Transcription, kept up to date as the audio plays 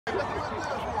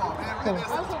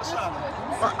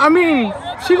I mean,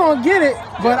 she gonna get it,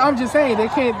 but I'm just saying they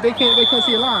couldn't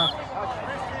see it live.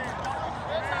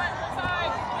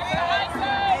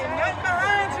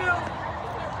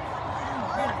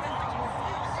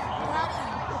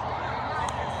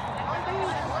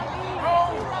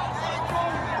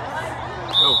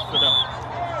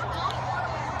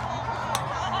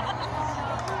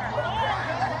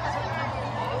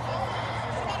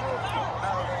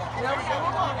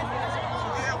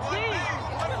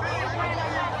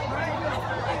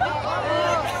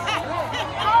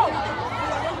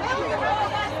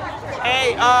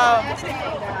 Hey,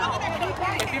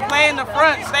 if you play in the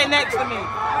front, stay next to me.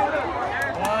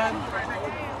 One.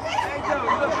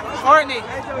 Courtney.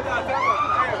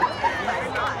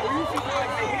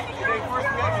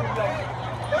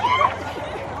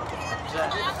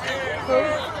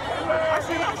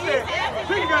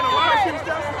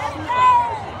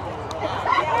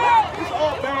 It's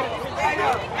all bad.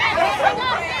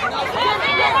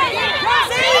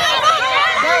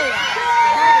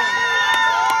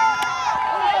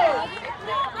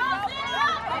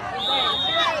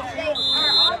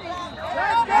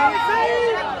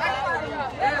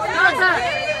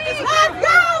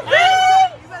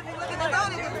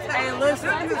 Hey, listen.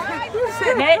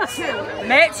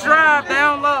 Next drive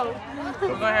down low. We're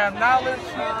going to have Knowledge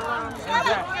and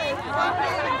Jack.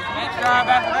 Next drive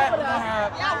after that, we're going to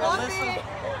have Alyssa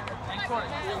and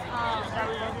Courtney.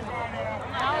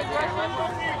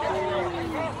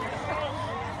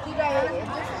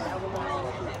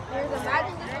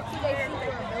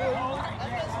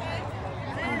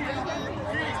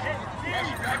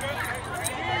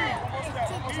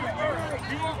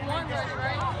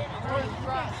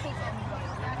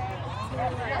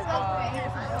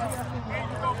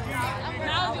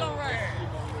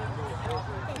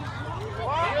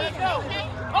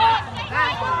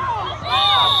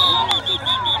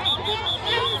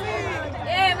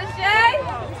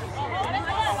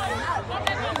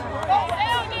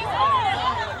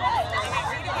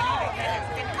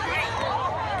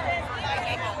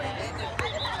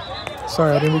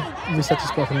 Sorry, I didn't reset the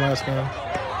score from last game.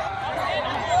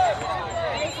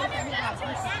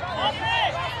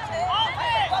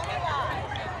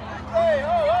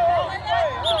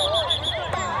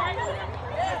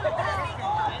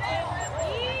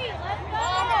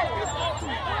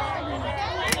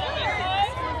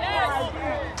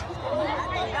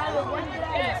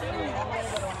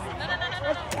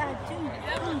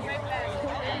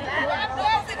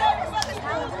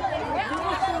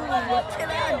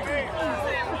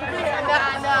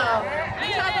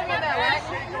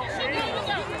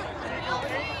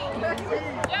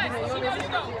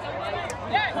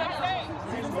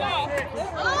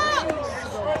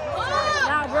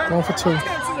 Going for two.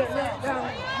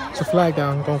 It's a flag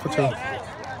down, going for two.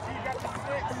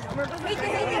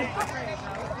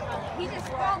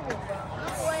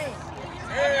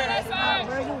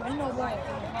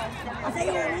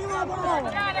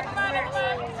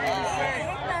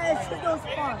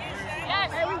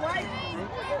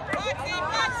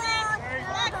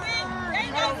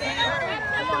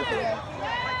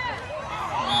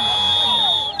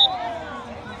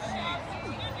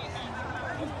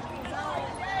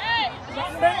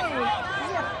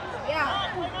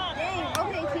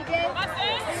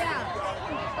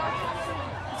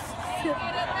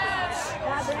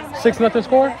 Six nothing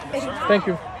score? Thank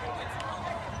you.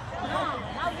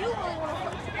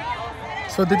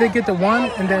 So did they get the one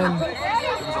and then?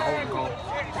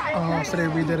 Oh, so they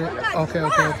redid it. Okay.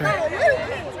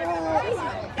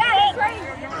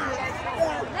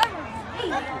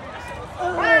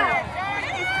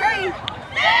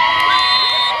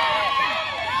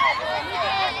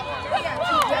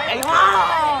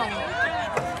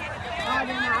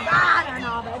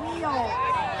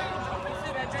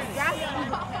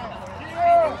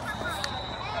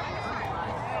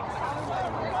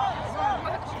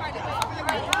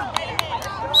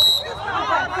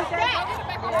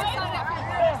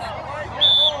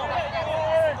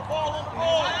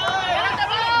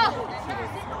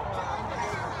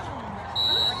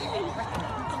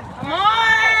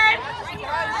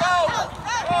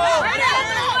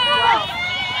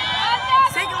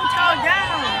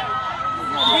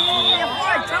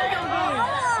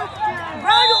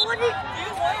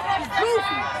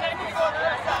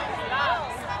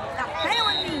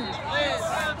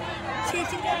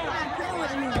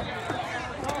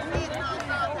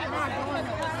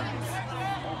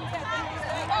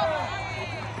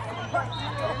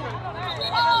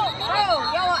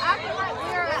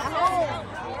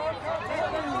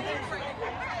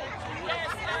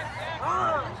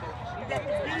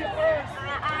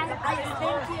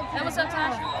 That was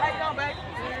sometimes. How you doing, baby?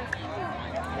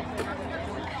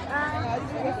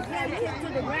 Kick to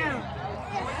the ground.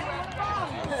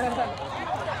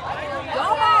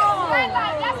 Come on!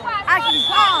 Actually,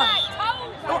 pause.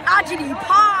 Oh, actually,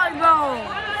 pause, bro.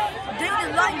 Did the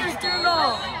light just turned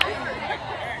off?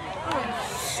 Oh,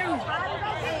 shoot.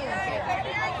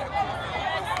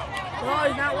 Oh,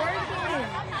 it's not working.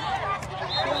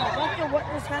 What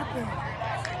just happened?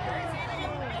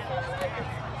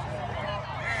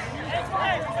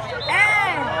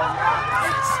 Hey!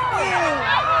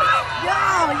 Yo,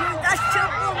 that's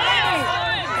triple minute.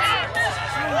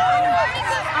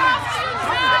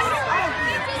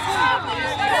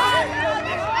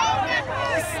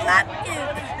 Slapped him.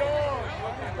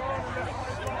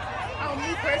 Oh, me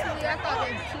personally, I thought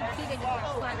that he didn't get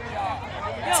slapped.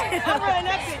 Yo, I'm running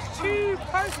that bitch 2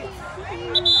 persons.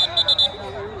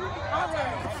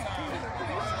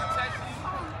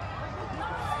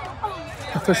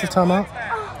 Official timeout.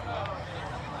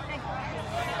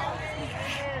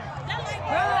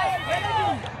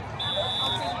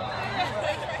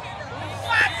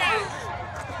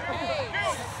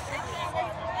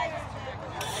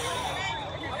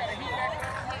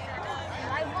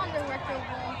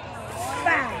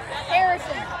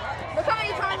 Harrison, look how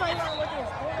many times I want to look at it.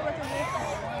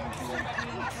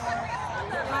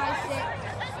 5, 6,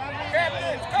 7,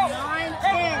 8, 9,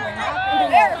 10.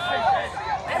 Harrison,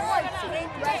 that's like 10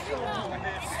 thresholds.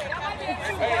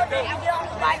 That's before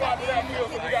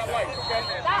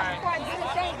I do the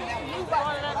same thing you got.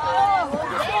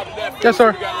 Yes,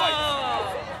 sir.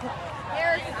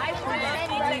 Harrison, I should have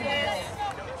been right.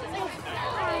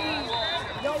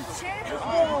 Yo, chill.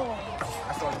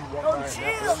 Yo,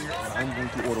 chill. I'm going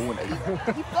to order 180.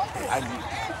 I need.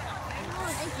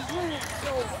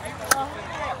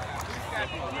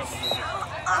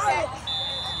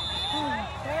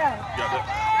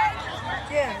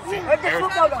 Yeah. Where's the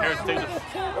football going? Harris, take this.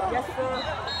 Yes, sir.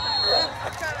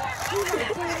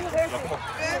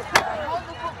 Hold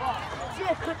the football. She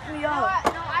just cooked me No, up.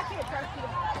 I can't trust you.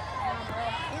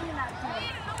 You're not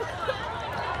playing.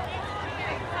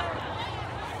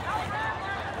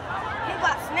 He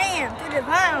got slammed to the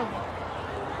ground.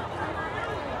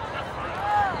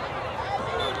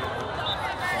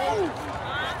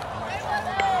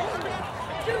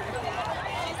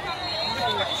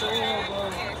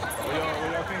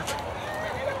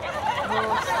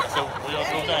 So, what y'all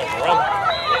doing now? Brother?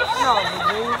 No,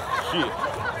 dude. Shit.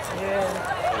 Yeah.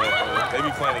 They be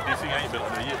playing in DC. I ain't been on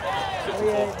there yet.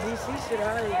 Yeah, DC shit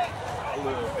alright. I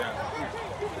live down.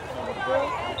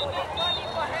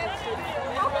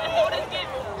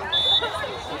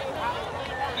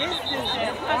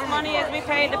 As money as we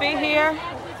paid to be here,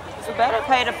 it's better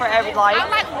paid for every life. I'm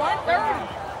like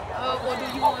 1/3. Well, do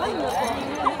you want to?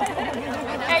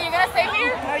 Hey, you gonna stay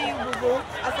here? How are you, boo-boo?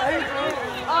 I saw you.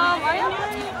 Are you?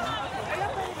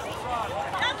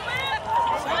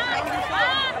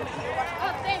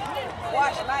 Oh, thank you.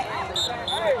 Watch light.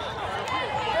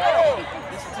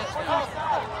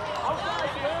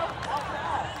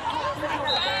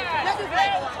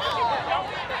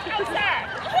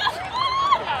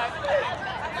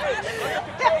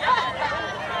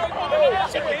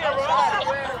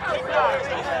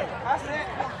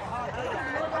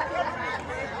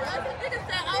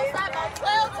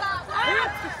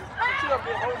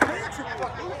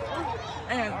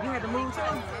 And you had to move too?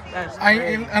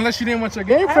 Unless you didn't want your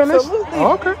game finished. Absolutely.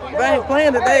 Oh, okay. They ain't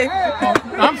playing today.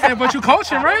 I'm saying, but you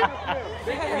coaching, right?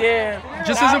 Yeah. It's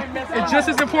just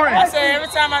as I important. say every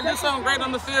time I do something great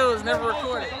on the field, it's never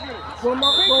recorded. Well,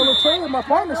 my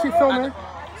partner, she filming.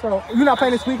 So you're not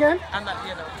playing this weekend? I'm not,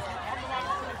 you know.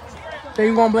 Then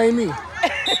you gonna blame me?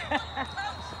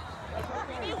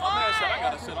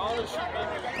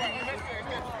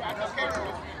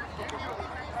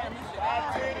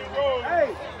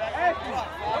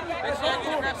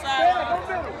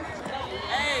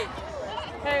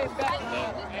 Hey, back.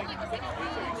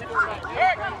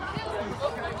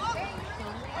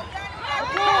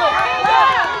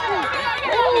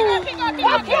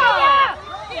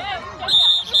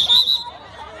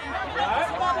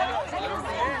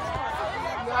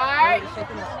 Alright.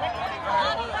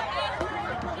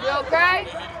 You okay?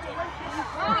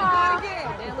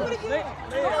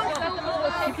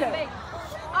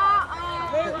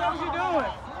 Hey, what you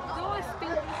doing?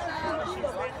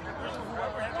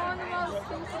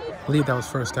 I believe that was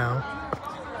first down.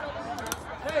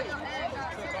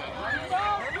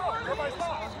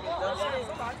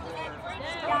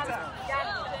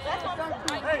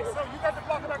 Hey, so you got the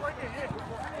block back right there.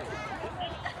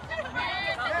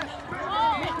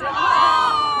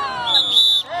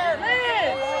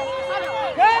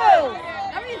 Go!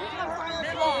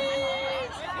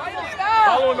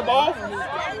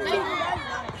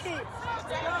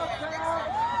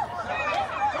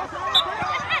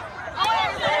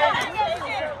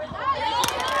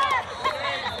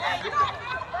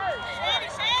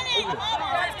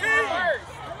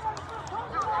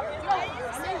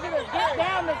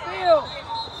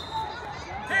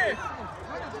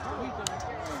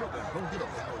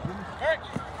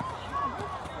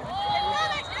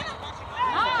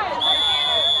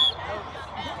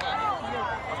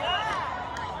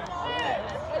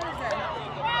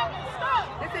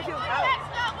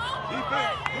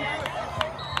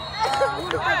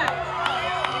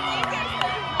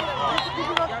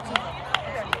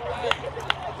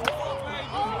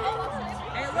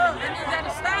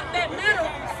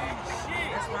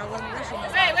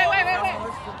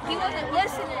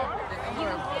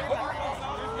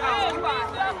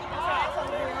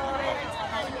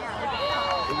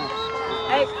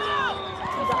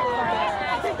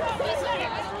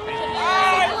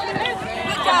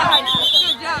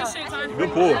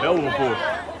 Good pull. Hell of a pull.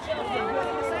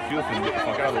 She was finna get the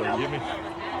fuck out of the way. You get me?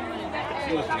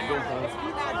 She was finna go for him.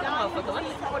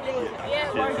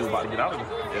 Yeah, she was about to get out of there.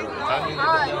 Yeah, the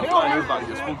time he was about to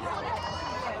get spooky.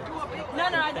 No,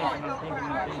 I didn't.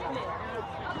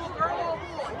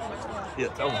 Yeah,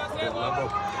 tell him.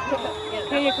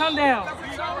 Can you come down?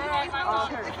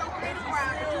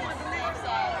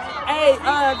 Hey,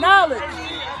 knowledge.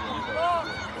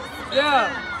 Yeah.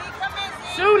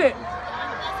 Shoot it.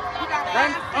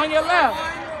 Right on your left.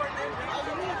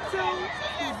 2,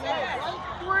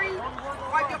 3.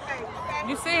 Wipe your face.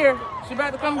 You see her. She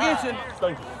about to come get you.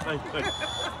 Thank you.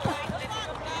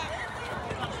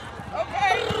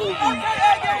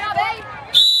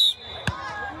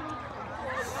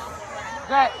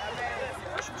 Right.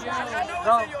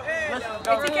 Go. Listen,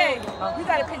 go. Hey, TK, you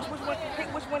gotta pick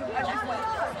which one.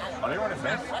 Are they running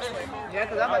fast? Yeah,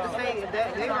 because I'm about to say, if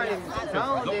they running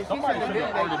zone, then she Somebody should should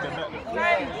have have been already been back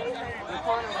there. Let's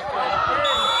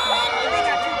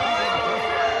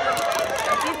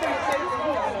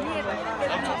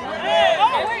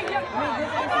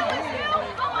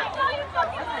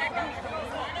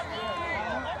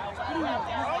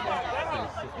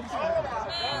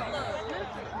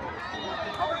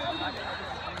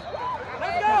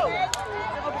go!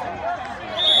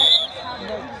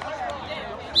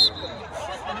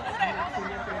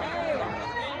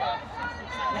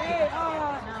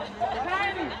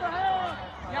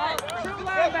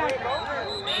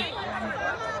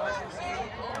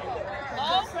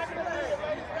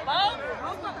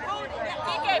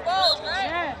 TK balls,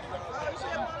 right?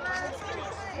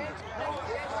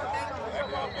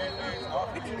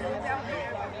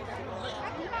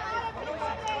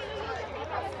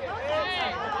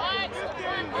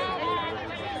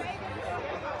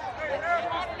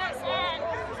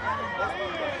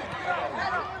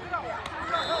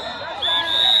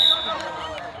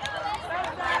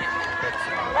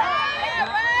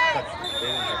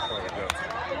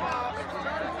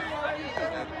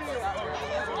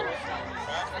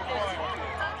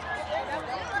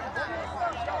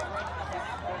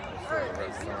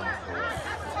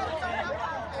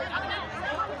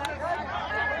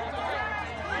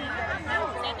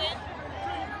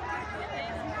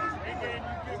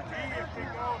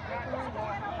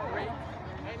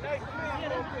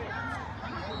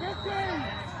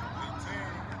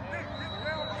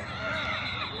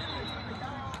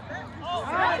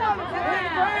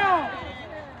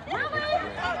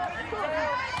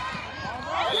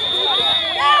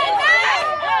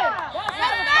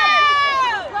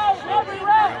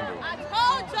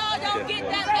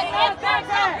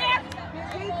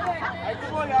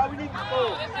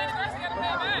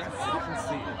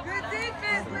 Good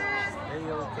defense, man.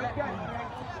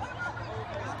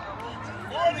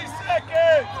 40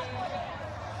 seconds!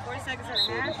 40 seconds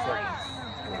and a half.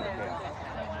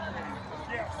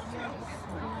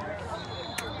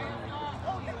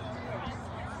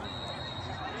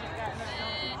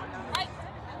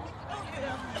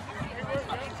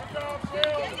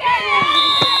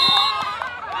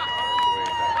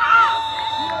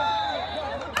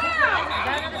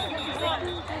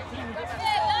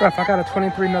 Ref, I got a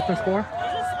 23-0 score.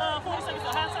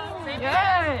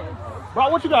 Yeah. Bro,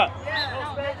 what you got?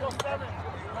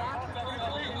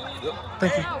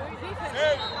 Thank you.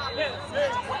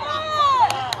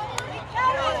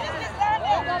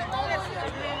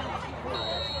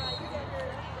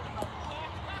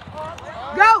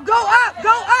 Go up,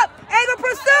 go up. Angle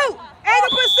pursuit. Angle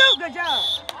pursuit. Good job.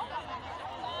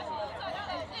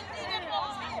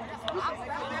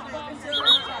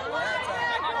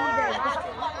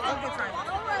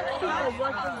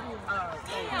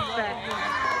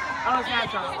 Oh, it's not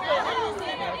time.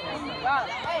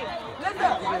 Hey, listen.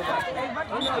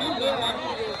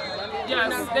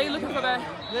 Yes, they looking for that.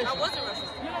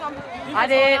 I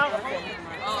did.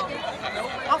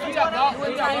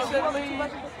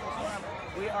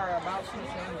 We are about to change.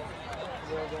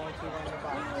 We're going to run the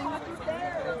ball.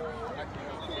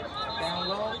 Down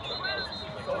low.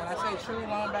 When I say true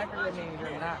linebacker, that means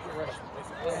you're not rushing.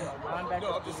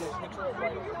 Linebacker position.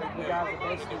 You guys are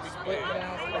basically split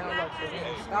down low. So when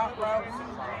you stop routes,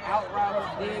 out routes,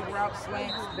 dig routes,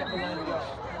 slants, that belong to y'all.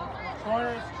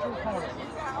 Corners, true corners.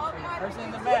 Person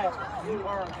in the back, you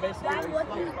are basically a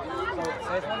floater. So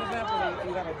say for example,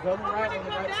 you got a double right on the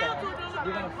right side.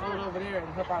 You're going to float over there and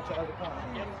help out your other corner.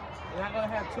 You're not going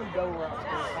to have two double routes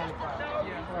because it's only 5.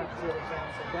 So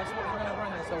that's what we're going to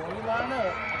run in. So when you line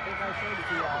up, I think I showed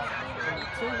it to y'all.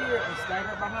 Two here and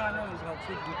stagger behind them is going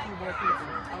to be 2 more people.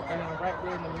 And then right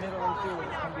there in the middle of the field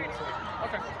is going to be the 2.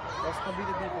 Okay. That's going to be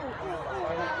the defense.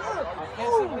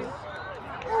 Offensively,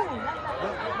 And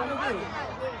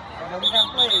then we got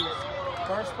plays.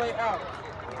 First play out.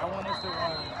 I want us to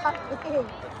run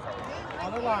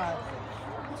on the line.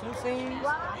 2 seams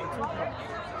and 2 points.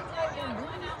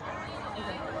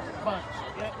 Bunch.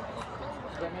 Yep.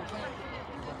 Does that make sense?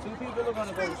 So 2 people are going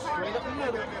to go straight up the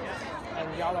middle, and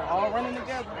y'all are all running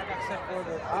together. Except for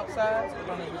the outsides, we're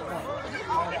going to do point.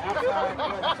 On the outside,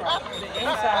 the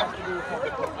insides to do a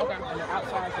point. Okay. And the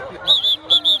outsides to keep one.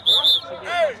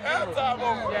 Hey, halftime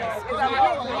over. Yes, because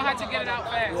we're going to have to get it out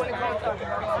fast.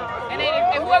 And then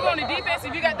if whoever on the defense,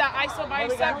 if you got that ISO by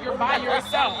yourself, you're by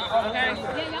yourself, okay?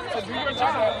 So do your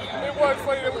job. It was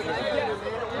funny that we did.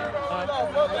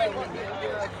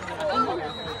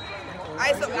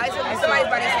 Somebody's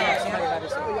by themselves.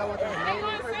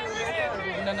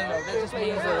 No. That just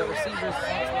means the receivers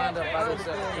aren't lined up by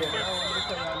themselves.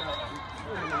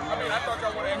 I thought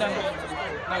y'all wanted No,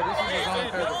 this is a zone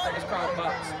curve. It's called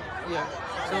box. Yeah.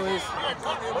 So it's.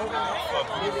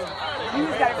 You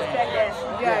just gotta respect that.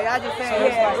 Yeah, y'all just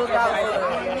saying, yeah, look out for it.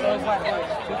 So it's like this.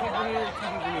 2 people here, 2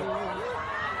 people here.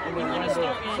 And then 1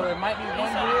 there. So it might be 1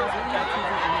 here, so we got 2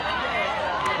 people here.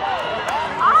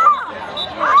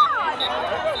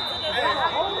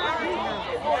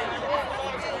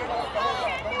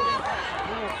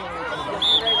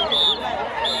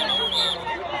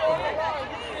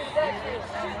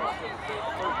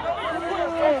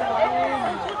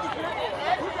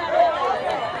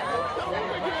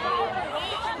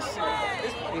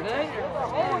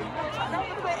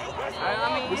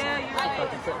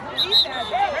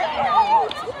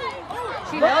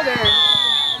 She knows her.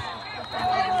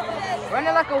 Run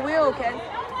it like a wheel, Ken.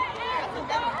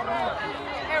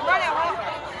 Hey, run it, huh?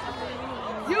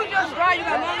 You just run. You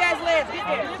got long ass legs. Get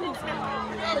there.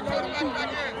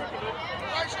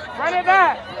 Run it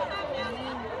back.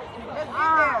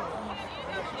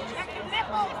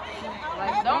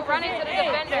 Like, don't run into the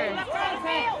defender.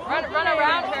 Run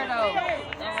around her, though.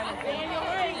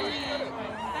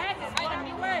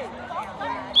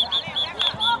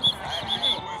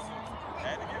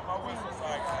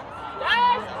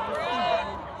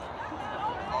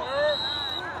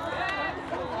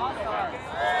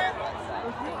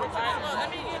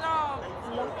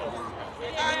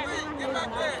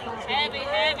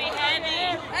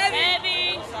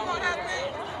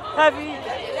 Heavy.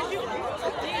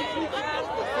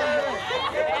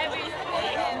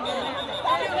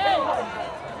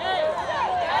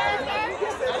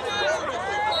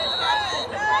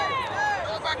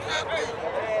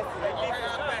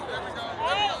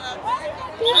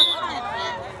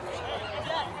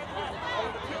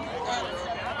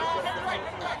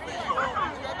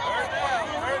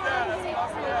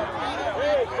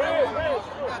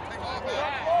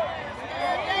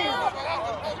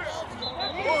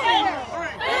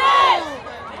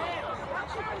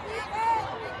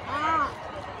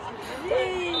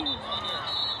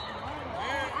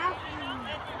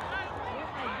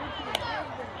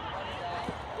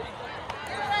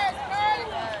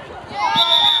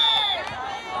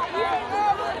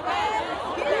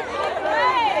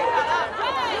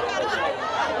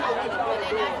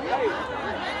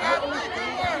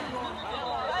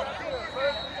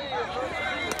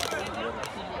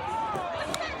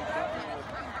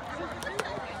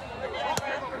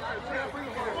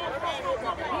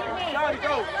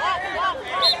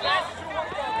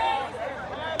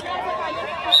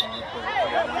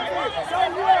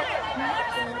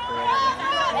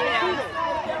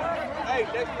 Hey,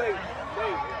 next play.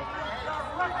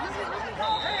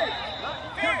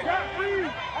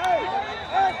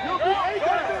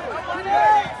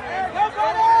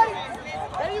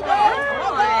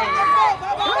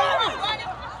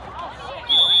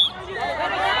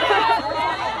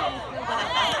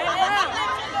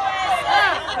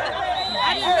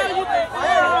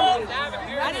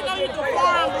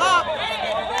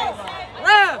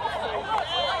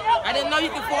 I didn't know you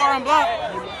could forearm block.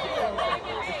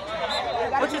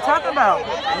 What you talking about?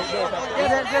 Yeah,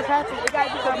 that just happened. We got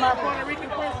to do something. My Puerto Rican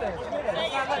princess.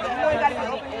 You ain't got to be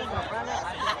open yourself.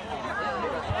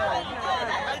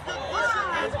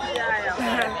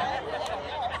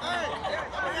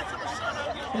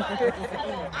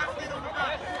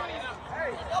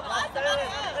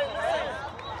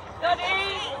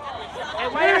 Hey,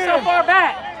 why you so far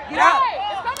back? Get out.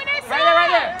 Right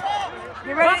there.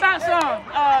 You ready? What about some?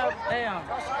 Damn.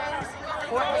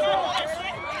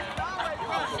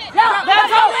 Yeah, let's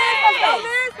go, Liz! Go,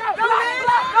 Liz! Go, Liz!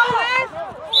 Go, Liz!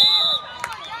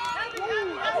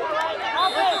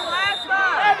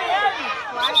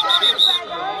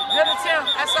 Good attempt.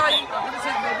 I saw you. Good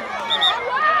attempt, baby.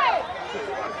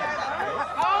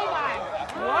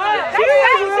 What? She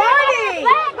is running!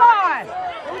 Leg on!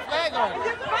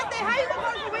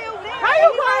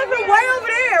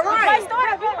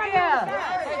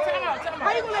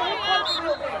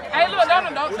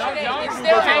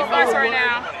 fuss right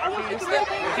now.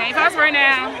 Can't fuss right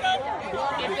now.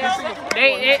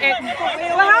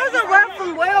 Well, how does a ref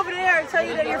from way over there tell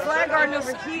you that your flag guarding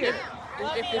over here?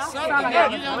 If it's something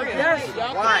that you don't agree, y'all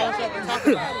can talk about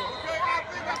it.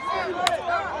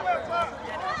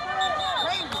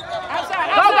 Outside,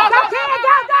 Go, go, go, kid,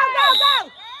 go, go, go, go!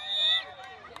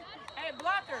 Hey,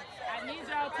 blockers, I need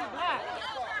y'all to block.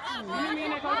 Me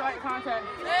and that coach like contact.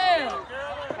 Yeah.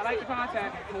 I like the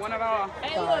contact. One of all.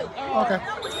 Hey, look. Okay.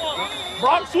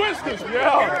 Brock Swisters,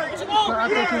 yeah. I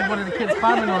thought you was one of the kids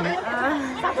climbing on it.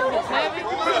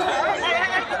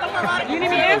 You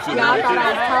need me in?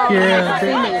 Yeah.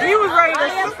 He was ready to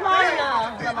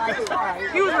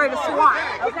He was ready to swat.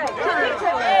 Okay.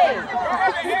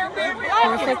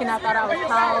 For a second, I thought I was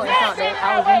tall and thought that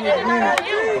I was in his room.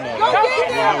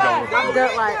 I'm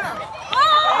good, like.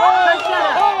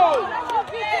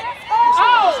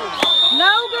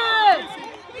 No good.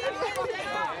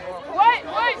 What?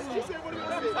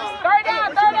 Third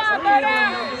down.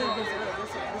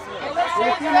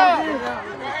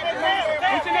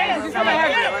 What's your name?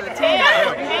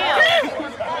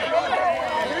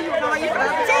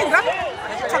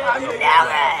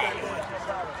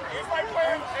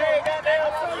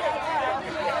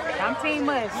 I'm Team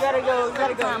Mush. You gotta go.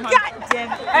 God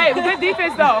damn it. Hey, good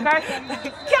defense though, okay?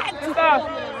 Good stuff.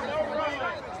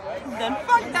 Then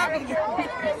fuck that.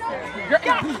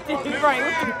 Right.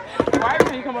 Why every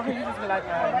time you come over here, you just be like,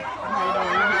 how you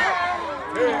doing?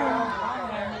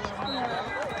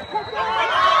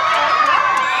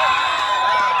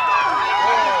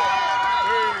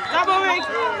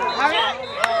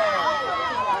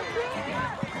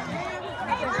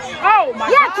 Oh my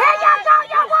God. Yeah, can you go?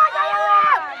 You want to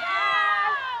left.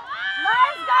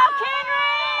 Let's go,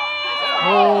 Kenry.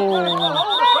 Oh.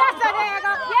 That's a there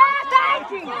go. Yeah, thank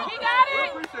you. He got it.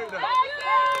 Appreciate that. Thank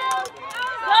you.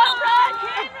 Go run,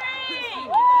 Kenry.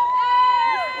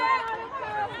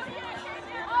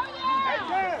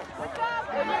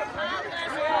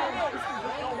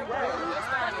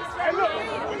 Hey, look,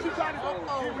 what you trying to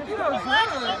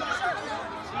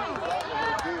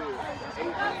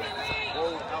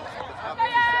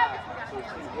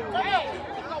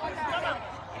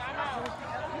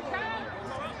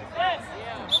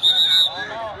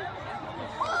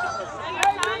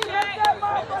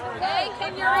Hey,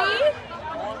 can you read?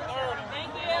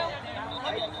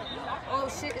 Thank you. Oh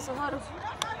shit, it's a huddle.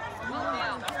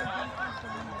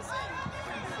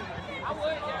 I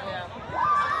would.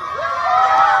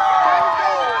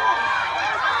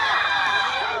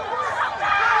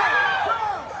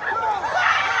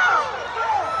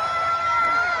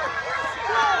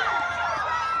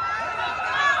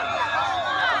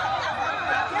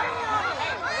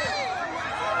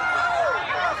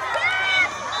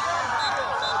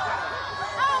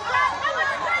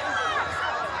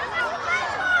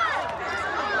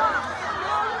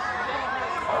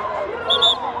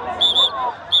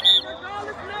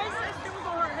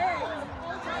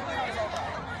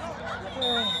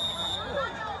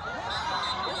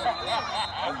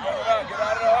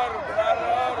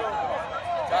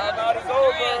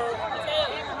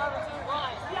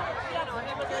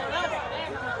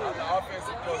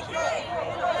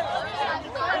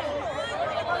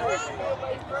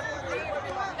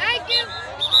 Thank you.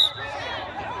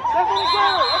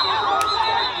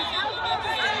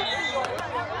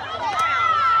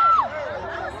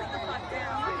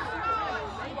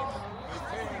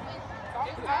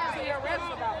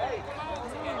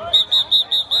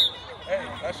 Hey,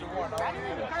 that's your one. I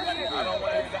don't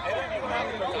want to. It ain't even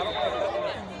happening. I don't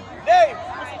want to. Nate!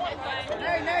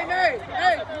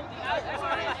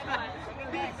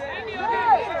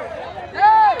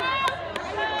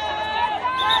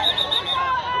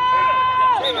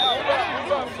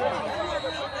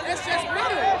 That's just me.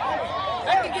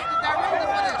 I can get the director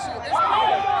for that shit. That's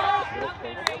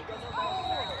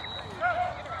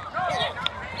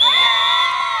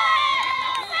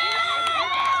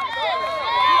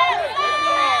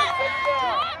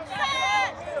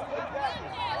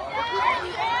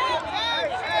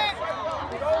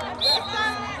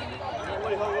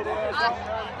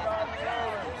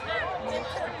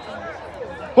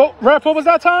Well, ref, what was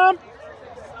that time?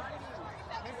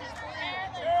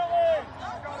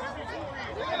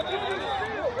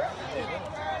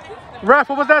 Ref,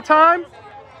 what was that time?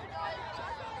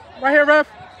 Right here, ref.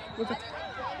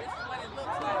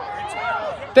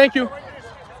 Thank you.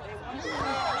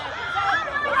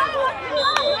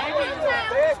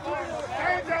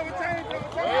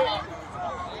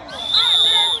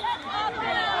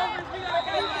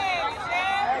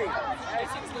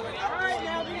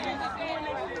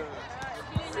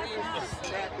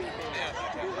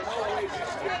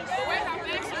 Wait, how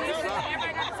fast you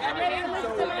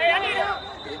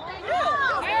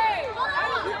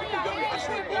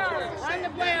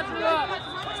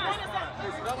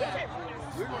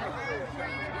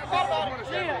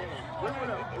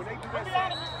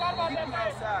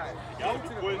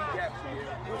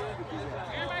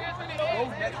Go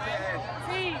next to Ash.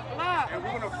 See, look. And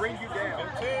we're going to bring you down.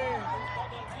 Okay,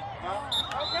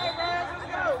 man, let's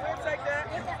go. We'll take that.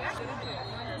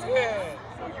 Yeah.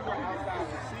 So you were outside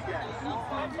the C guys.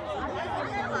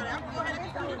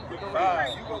 5,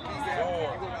 You go keep that.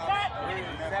 4, 3.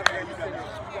 7, you got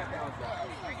the outside.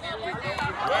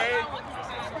 Wait.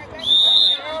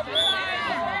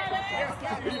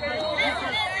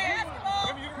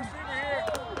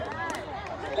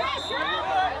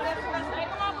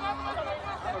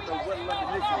 I don't know what level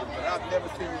this is, but I've never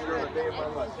seen this girl a day in my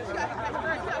life.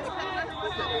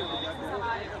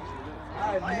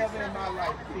 I've never in my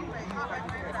life seen these type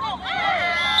of girls.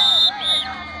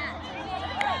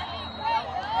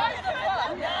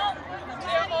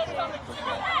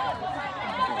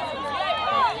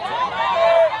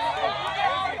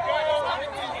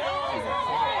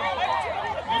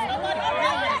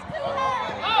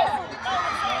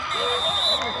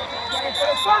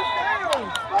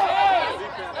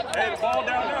 Hey, the ball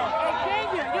down now. Hey,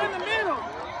 Kenya, you're in the middle.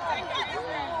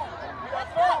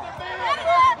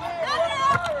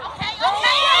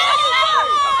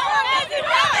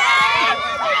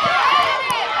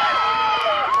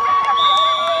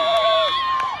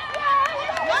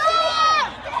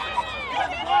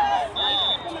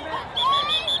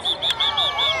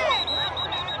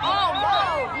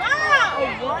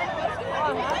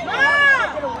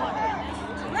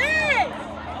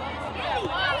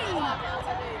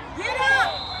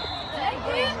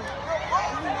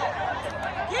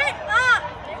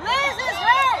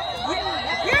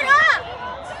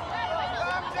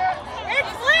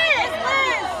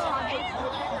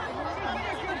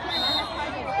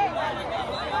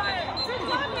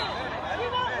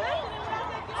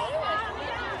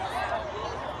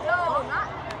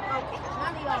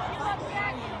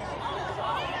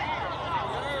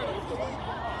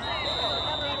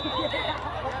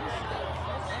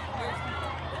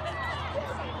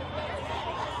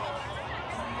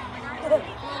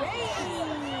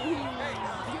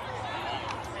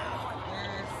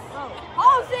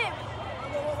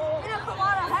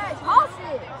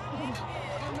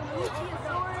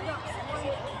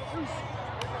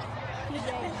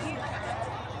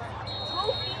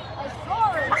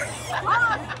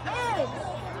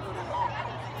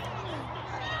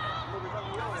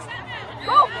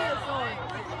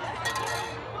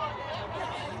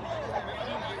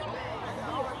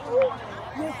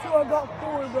 I got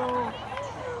 4, bro.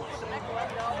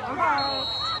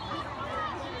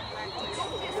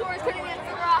 Sora's couldn't even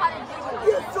figure out how to do it.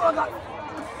 Yes, so I got.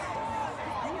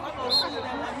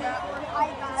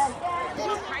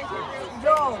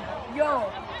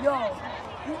 Yo.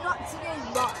 You're not today's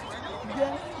box.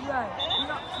 Yeah, right. You're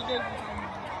not today's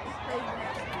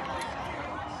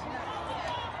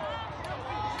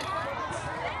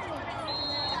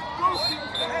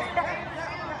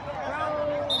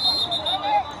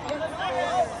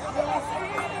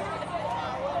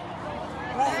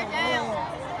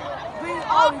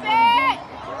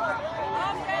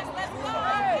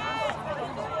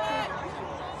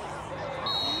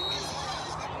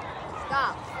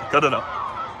Stop. Cut it up.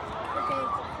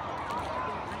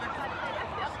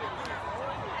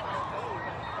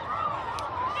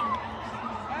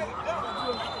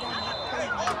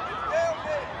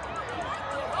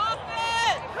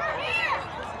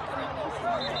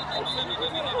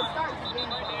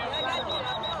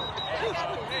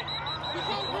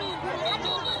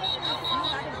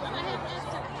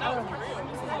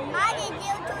 I didn't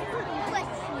give to you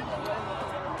question.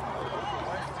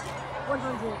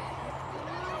 100.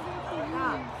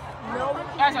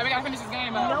 That's right, we gotta finish this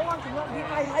game up. No one cannot beat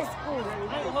my high school.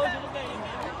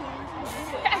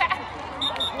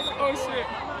 Oh shit.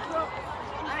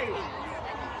 Hey,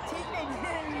 teammate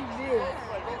didn't do.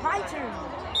 My turn.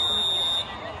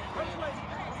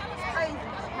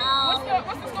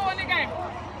 What's the score in the game?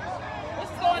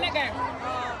 What's the score in that game? I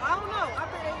don't know. I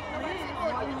think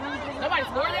Nobody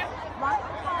scored yet?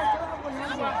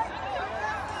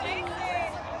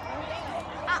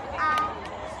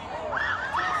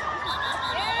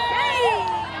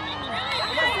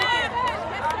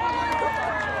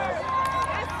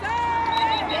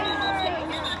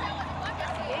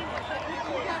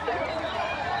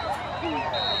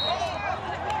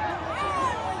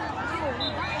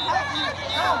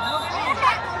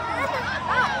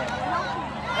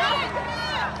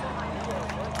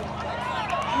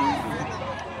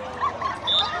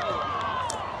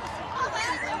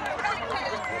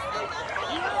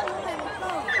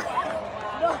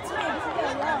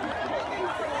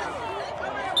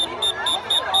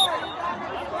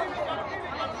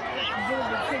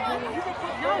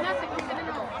 No, that's the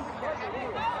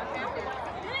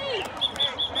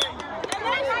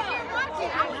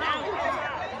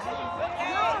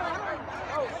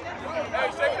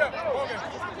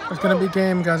It's gonna be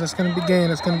game, guys. It's gonna be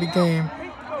game. It's gonna be game.